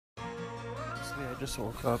just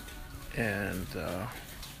woke up and I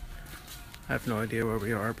have no idea where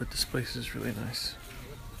we are, but this place is really nice.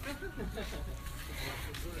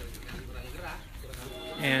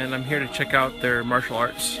 And I'm here to check out their martial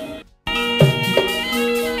arts.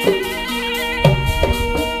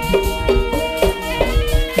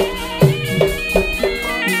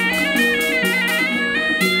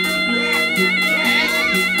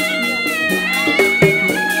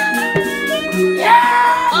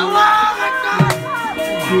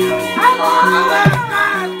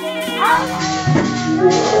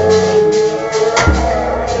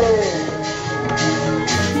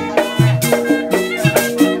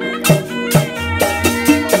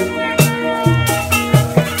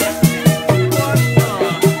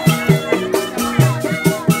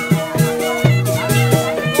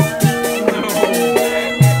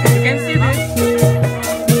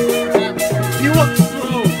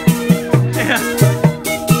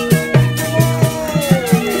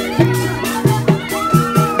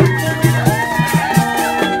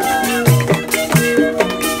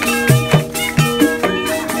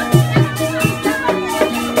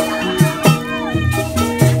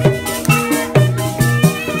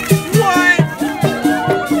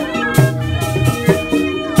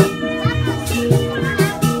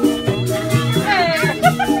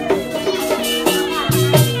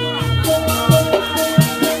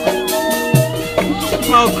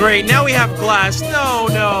 Oh great, now we have glass. No,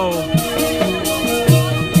 no.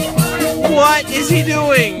 What is he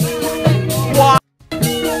doing? What?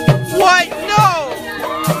 What? No!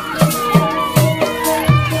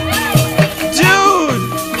 Dude!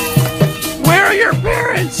 Where are your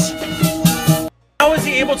parents? How is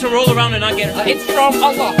he able to roll around and not get hurt? It's from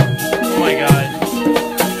Allah. Oh my god.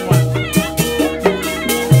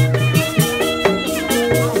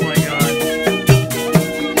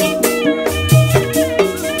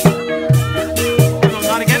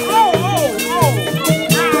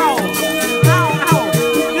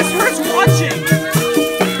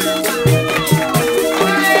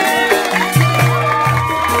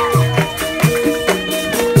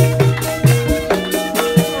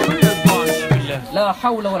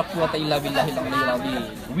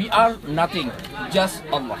 We are nothing, just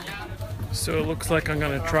Allah. So it looks like I'm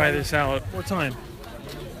gonna try this out. What time?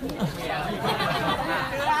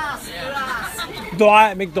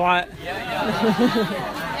 Dua, make dua.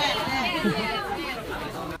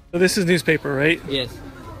 So this is newspaper, right? Yes.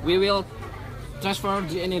 We will transfer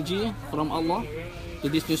the energy from Allah to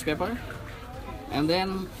this newspaper, and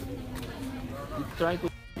then try to.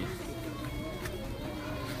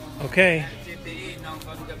 Okay.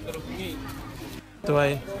 Do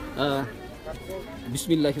I?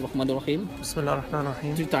 Bismillahirrahmanirrahim.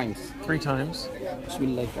 Bismillahirrahmanirrahim. 3 times. 3 times.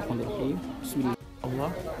 Bismillahirrahmanirrahim. Bismillah.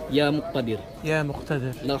 Allah. Ya Muqtadir. Ya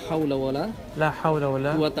Muqtadir. La hawla wa la. La hawla wa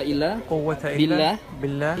la. Quwwata illa. Quwwata illa.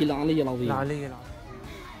 Billah. Ila aliyyil azim. La aliyyil azim.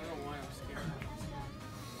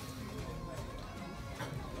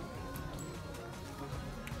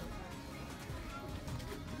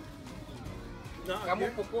 Kamu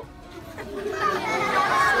pukul.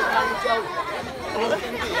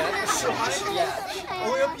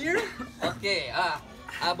 Oh, up here? Oke,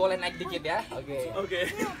 boleh naik dikit ya. Oke.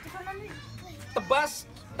 Okay. Tebas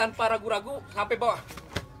tanpa ragu-ragu sampai bawah.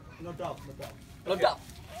 No doubt, no doubt. No doubt.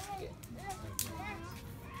 Okay.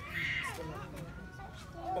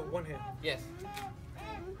 Oh, one hand. Yes.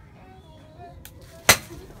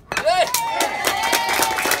 Hey!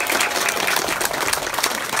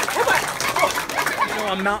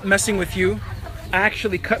 I'm not messing with you. I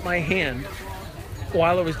actually cut my hand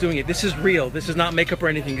while I was doing it. This is real. This is not makeup or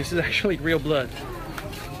anything. This is actually real blood.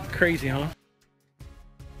 Crazy, huh?